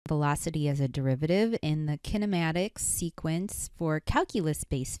velocity as a derivative in the kinematics sequence for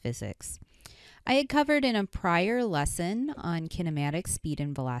calculus-based physics. I had covered in a prior lesson on kinematics, speed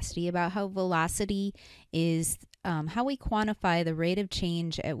and velocity, about how velocity is how we quantify the rate of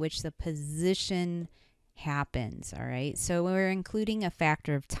change at which the position happens, all right? So we're including a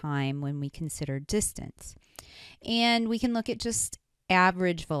factor of time when we consider distance. And we can look at just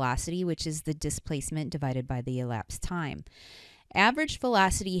average velocity, which is the displacement divided by the elapsed time. Average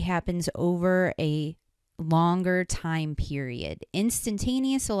velocity happens over a longer time period.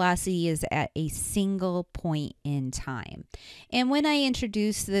 Instantaneous velocity is at a single point in time. And when I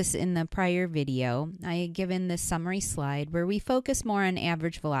introduced this in the prior video, I had given this summary slide where we focus more on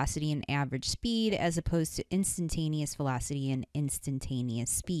average velocity and average speed as opposed to instantaneous velocity and instantaneous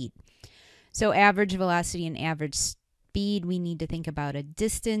speed. So average velocity and average speed, we need to think about a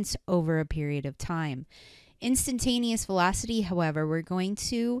distance over a period of time. Instantaneous velocity, however, we're going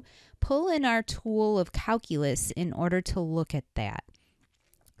to pull in our tool of calculus in order to look at that.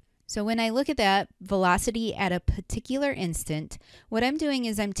 So when I look at that velocity at a particular instant, what I'm doing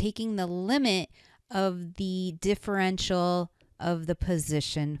is I'm taking the limit of the differential of the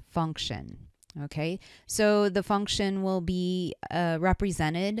position function. Okay, so the function will be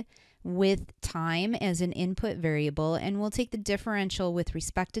represented with time as an input variable, and we'll take the differential with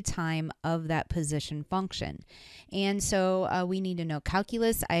respect to time of that position function. And so we need to know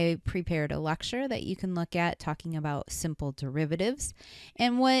calculus. I prepared a lecture that you can look at talking about simple derivatives.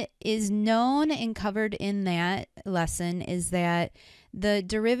 And what is known and covered in that lesson is that the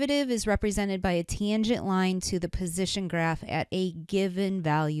derivative is represented by a tangent line to the position graph at a given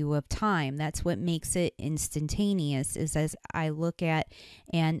value of time. That's what makes it instantaneous, is as I look at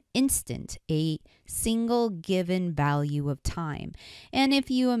an instant, a single given value of time. And if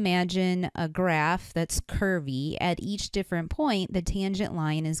you imagine a graph that's curvy, at each different point, the tangent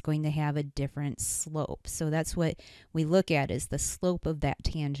line is going to have a different slope. So that's what we look at, is the slope of that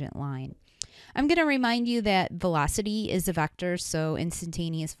tangent line. I'm going to remind you that velocity is a vector, so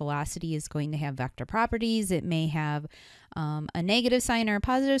instantaneous velocity is going to have vector properties. It may have a negative sign or a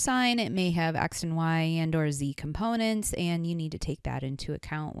positive sign. It may have x and y and or z components, and you need to take that into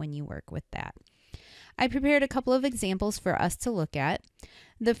account when you work with that. I prepared a couple of examples for us to look at.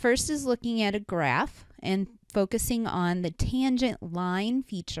 The first is looking at a graph and focusing on the tangent line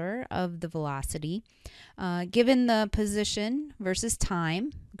feature of the velocity. Given the position versus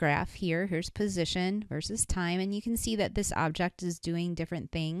time graph here, here's position versus time, and you can see that this object is doing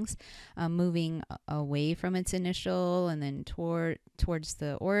different things, moving away from its initial and then towards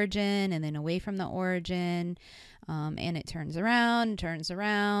the origin and then away from the origin, and it turns around,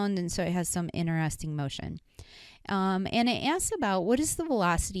 and so it has some interesting motion. And it asks about what is the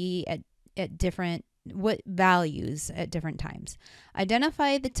velocity at different what values at different times.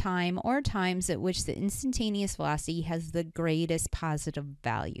 Identify the time or times at which the instantaneous velocity has the greatest positive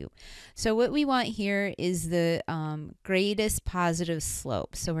value. So what we want here is the greatest positive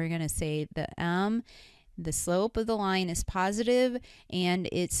slope. So we're going to say the slope of the line is positive, and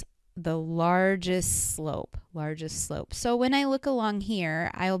it's the largest slope. So when I look along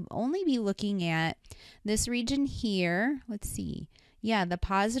here, I'll only be looking at this region here. Let's see. Yeah, the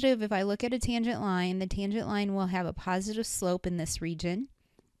positive, if I look at a tangent line, the tangent line will have a positive slope in this region.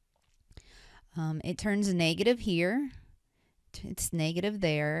 It turns negative here. It's negative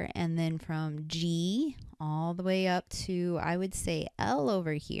there. And then from G all the way up to, I would say, L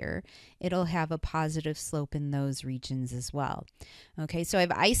over here, it'll have a positive slope in those regions as well. Okay, so I've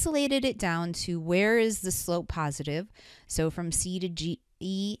isolated it down to where is the slope positive. So from C to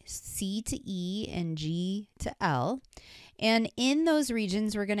E and G to L. And in those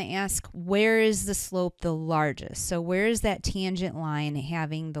regions, we're going to ask, where is the slope the largest? So where is that tangent line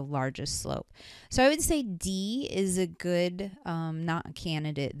having the largest slope? So I would say D is a good not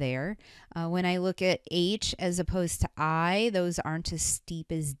candidate there. When I look at H as opposed to I, those aren't as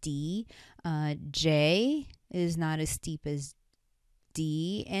steep as D. J is not as steep as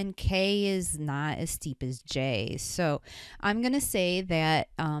D, and K is not as steep as J. So I'm going to say that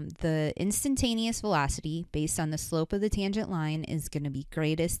the instantaneous velocity based on the slope of the tangent line is going to be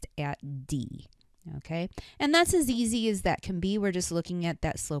greatest at D. Okay, and that's as easy as that can be. We're just looking at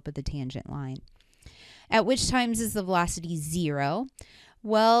that slope of the tangent line. At which times is the velocity 0?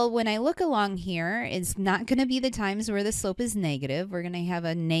 Well, when I look along here, it's not going to be the times where the slope is negative. We're going to have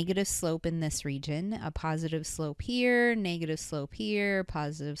a negative slope in this region, a positive slope here, negative slope here,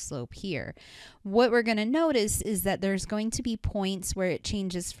 positive slope here. What we're going to notice is that there's going to be points where it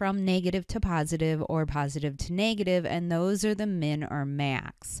changes from negative to positive or positive to negative, and those are the min or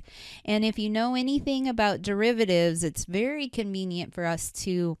max. And if you know anything about derivatives, it's very convenient for us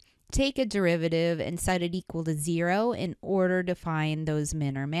to take a derivative and set it equal to 0 in order to find those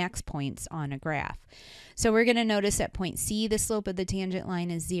min or max points on a graph. So we're going to notice at point C, the slope of the tangent line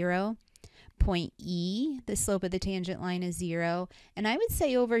is 0. Point E, the slope of the tangent line is 0. And I would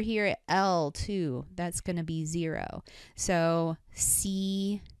say over here at L too, that's going to be 0. So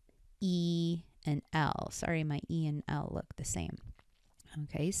C, E, and L. Sorry, my E and L look the same.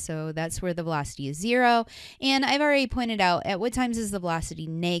 Okay, so that's where the velocity is 0. And I've already pointed out at what times is the velocity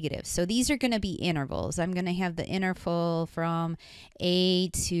negative. So these are going to be intervals. I'm going to have the interval from A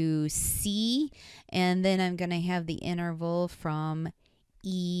to C, and then I'm going to have the interval from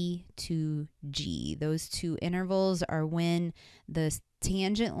E to G. Those two intervals are when the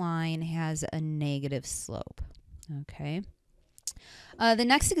tangent line has a negative slope. Okay. The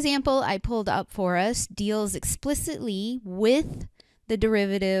next example I pulled up for us deals explicitly with the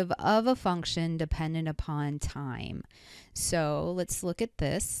derivative of a function dependent upon time. So let's look at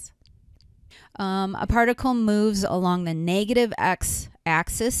this. A particle moves along the negative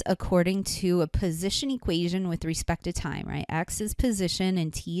x-axis according to a position equation with respect to time, right? X is position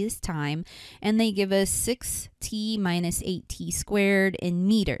and t is time, and they give us 6t minus 8t squared in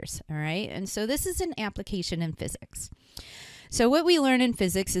meters, all right? And so this is an application in physics. So what we learn in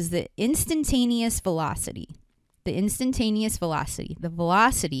physics is the instantaneous velocity. The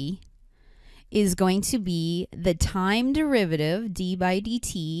velocity is going to be the time derivative, d by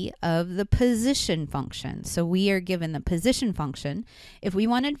dt, of the position function. So we are given the position function. If we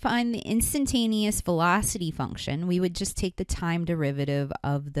wanted to find the instantaneous velocity function, we would just take the time derivative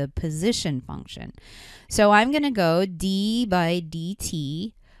of the position function. So I'm going to go d by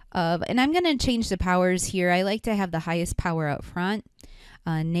dt of, and I'm going to change the powers here. I like to have the highest power up front,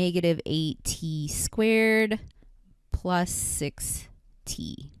 negative 8t squared plus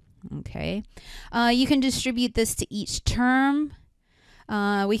 6t. Okay. You can distribute this to each term.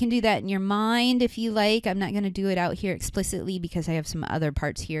 We can do that in your mind if you like. I'm not going to do it out here explicitly because I have some other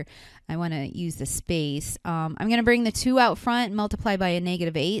parts here. I want to use the space. I'm going to bring the 2 out front and multiply by a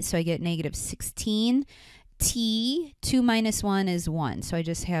negative 8, so I get negative 16. T, 2 minus 1 is 1. So I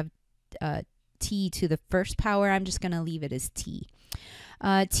just have t to the first power. I'm just going to leave it as t.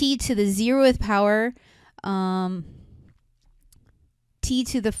 T to the 0th power, t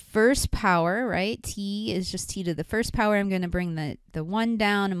to the first power, right? T is just t to the first power. I'm going to bring the 1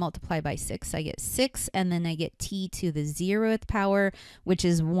 down and multiply by 6. I get 6, and then I get t to the 0th power, which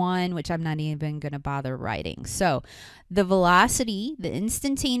is 1, which I'm not even going to bother writing. So the velocity, the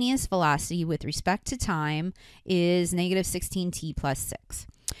instantaneous velocity with respect to time, is negative 16t plus 6.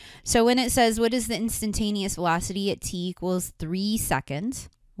 So when it says what is the instantaneous velocity at t equals 3 seconds,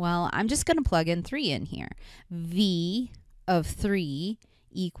 well, I'm just going to plug in 3 in here. V of 3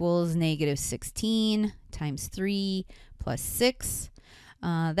 equals negative 16 times 3 plus 6.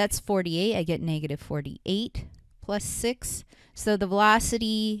 That's 48. I get negative 48 plus 6. So the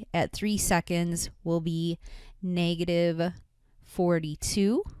velocity at 3 seconds will be negative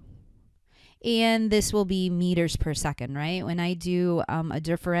 42. And this will be meters per second, right? When I do a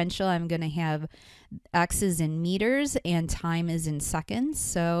differential, I'm going to have x is in meters and time is in seconds.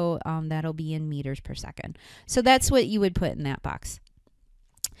 So that'll be in meters per second. So that's what you would put in that box.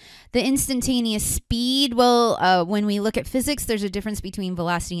 The instantaneous speed, well, when we look at physics, there's a difference between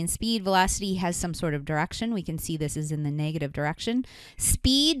velocity and speed. Velocity has some sort of direction. We can see this is in the negative direction.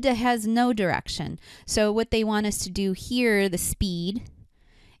 Speed has no direction. So what they want us to do here, the speed,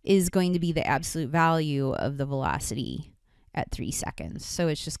 is going to be the absolute value of the velocity at 3 seconds. So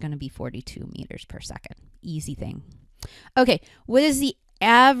it's just going to be 42 meters per second. Easy thing. Okay, what is the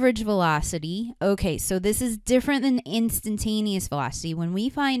average velocity? Okay, so this is different than instantaneous velocity. When we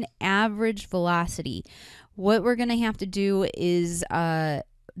find average velocity, what we're going to have to do is the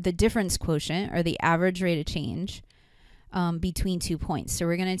difference quotient, or the average rate of change between 2 points. So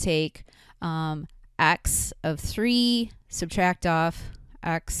we're going to take x of 3, subtract off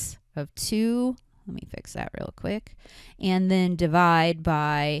x of 2, let me fix that real quick, and then divide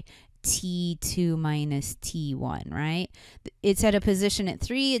by t2 minus t1, right? It's at a position at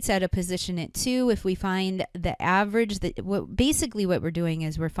 3, it's at a position at 2. If we find the average, basically what we're doing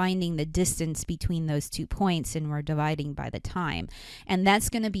is we're finding the distance between those 2 points and we're dividing by the time. And that's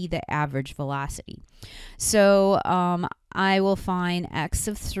going to be the average velocity. So I will find x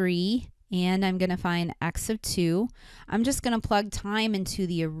of 3 and I'm going to find x of 2. I'm just going to plug time into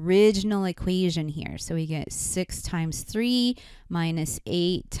the original equation here. So we get 6 times 3 minus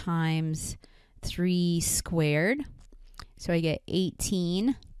 8 times 3 squared. So I get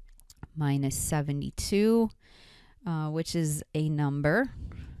 18 minus 72, which is a number.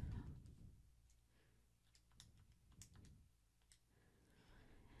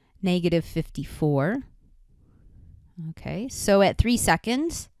 Negative 54. Okay, so at 3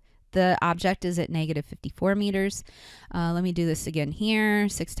 seconds, the object is at negative 54 meters. Let me do this again here.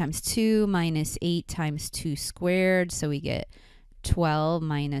 6 times 2 minus 8 times 2 squared. So we get 12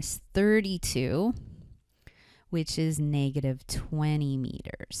 minus 32, which is negative 20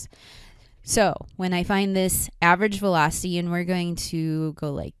 meters. So when I find this average velocity, and we're going to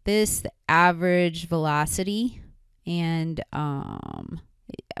go like this, the average velocity, and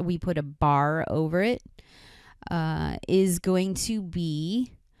we put a bar over it, is going to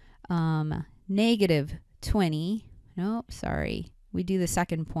be negative 20. Nope, sorry. We do the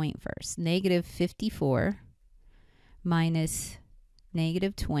second point first. Negative 54 minus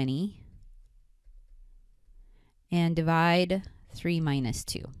negative 20 and divide 3 minus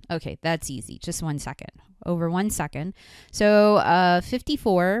 2. Okay, that's easy. Just 1 second. Over 1 second. So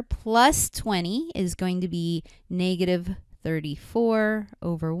 54 plus 20 is going to be negative 34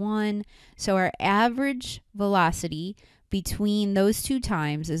 over 1. So our average velocity between those two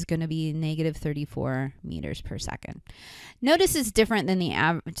times is going to be negative 34 meters per second. Notice it's different than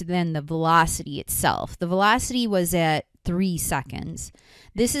the velocity itself. The velocity was at 3 seconds.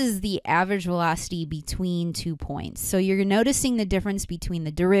 This is the average velocity between 2 points. So you're noticing the difference between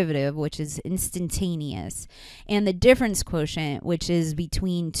the derivative, which is instantaneous, and the difference quotient, which is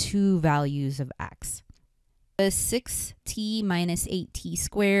between two values of x. 6t minus 8t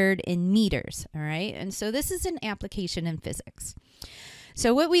squared in meters, all right? And so this is an application in physics.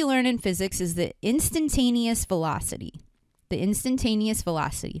 So what we learn in physics is the instantaneous velocity. The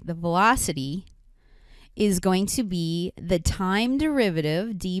velocity is going to be the time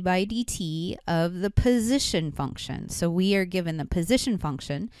derivative, d by dt, of the position function. So we are given the position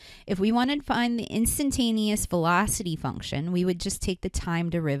function. If we wanted to find the instantaneous velocity function, we would just take the time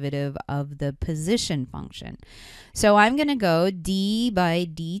derivative of the position function. So I'm going to go d by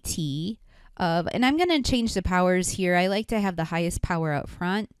dt of, and I'm going to change the powers here. I like to have the highest power out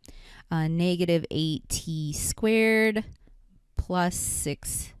front, negative 8t squared plus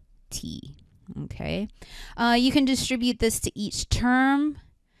 6t. Okay, you can distribute this to each term.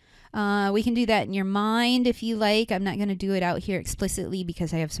 We can do that in your mind if you like. I'm not going to do it out here explicitly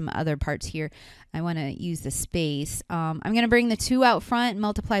because I have some other parts here. I want to use the space. I'm going to bring the 2 out front and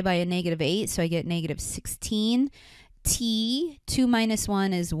multiply by a negative 8, so I get negative 16. T, 2 minus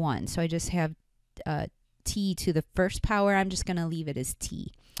 1 is 1, so I just have t to the first power. I'm just going to leave it as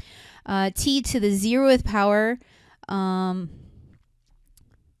t. T to the 0th power,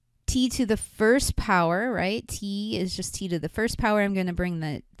 t to the first power, right? T is just t to the first power. I'm going to bring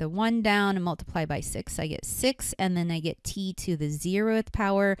the 1 down and multiply by 6. I get 6, and then I get t to the 0th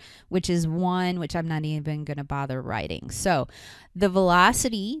power, which is 1, which I'm not even going to bother writing. So the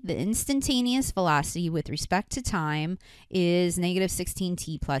velocity, the instantaneous velocity with respect to time, is negative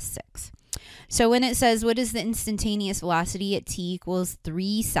 16t plus 6. So when it says what is the instantaneous velocity at t equals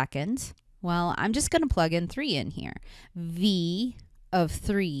 3 seconds, well, I'm just going to plug in 3 in here. V of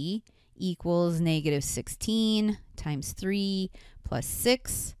 3 equals negative 16 times 3 plus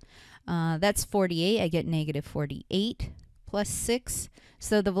 6. That's 48. I get negative 48 plus 6.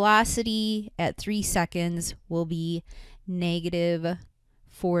 So the velocity at 3 seconds will be negative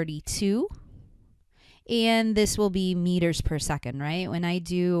 42. And this will be meters per second, right? When I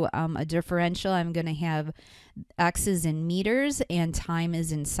do a differential, I'm going to have x is in meters and time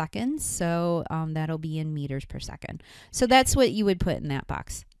is in seconds. So that'll be in meters per second. So that's what you would put in that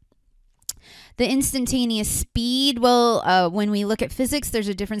box. The instantaneous speed, well, when we look at physics, there's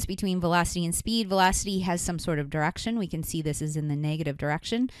a difference between velocity and speed. Velocity has some sort of direction. We can see this is in the negative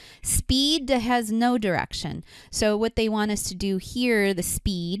direction. Speed has no direction. So what they want us to do here, the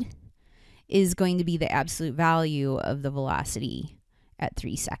speed, is going to be the absolute value of the velocity at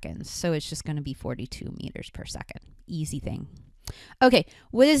 3 seconds. So it's just going to be 42 meters per second. Easy thing. Okay,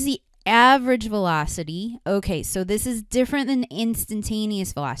 what is the average velocity? Okay, so this is different than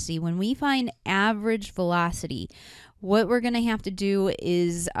instantaneous velocity. When we find average velocity, what we're going to have to do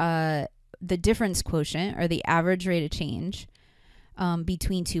is the difference quotient, or the average rate of change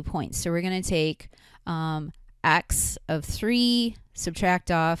between 2 points. So we're going to take x of 3,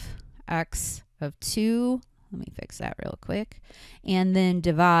 subtract off x of 2. Let me fix that real quick. And then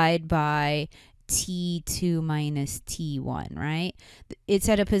divide by t2 minus t1, right? It's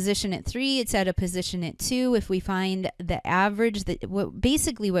at a position at 3, it's at a position at 2. If we find the average,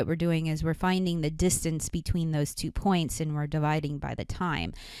 basically what we're doing is we're finding the distance between those 2 points and we're dividing by the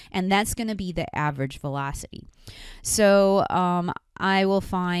time. And that's going to be the average velocity. So I will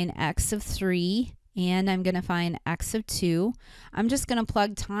find x of 3 and I'm going to find x of 2. I'm just going to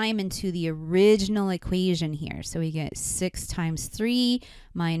plug time into the original equation here. So we get 6 times 3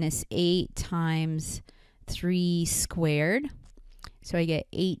 minus 8 times 3 squared. So I get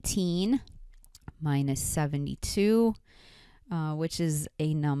 18 minus 72, which is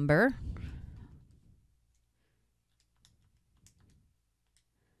a number.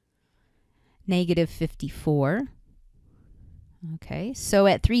 Negative 54. Okay, so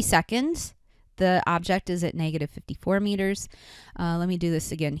at 3 seconds, the object is at negative 54 meters. Let me do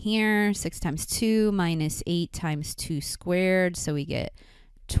this again here. 6 times 2 minus 8 times 2 squared. So we get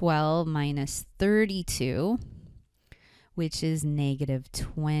 12 minus 32, which is negative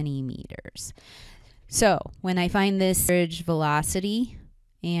 20 meters. So when I find this average velocity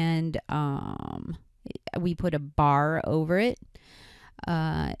and we put a bar over it,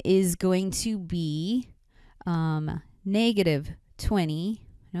 is going to be negative 20.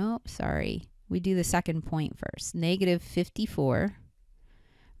 Nope, sorry. We do the second point first. Negative 54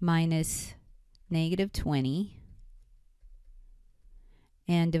 minus negative 20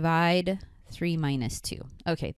 and divide 3 minus 2. Okay,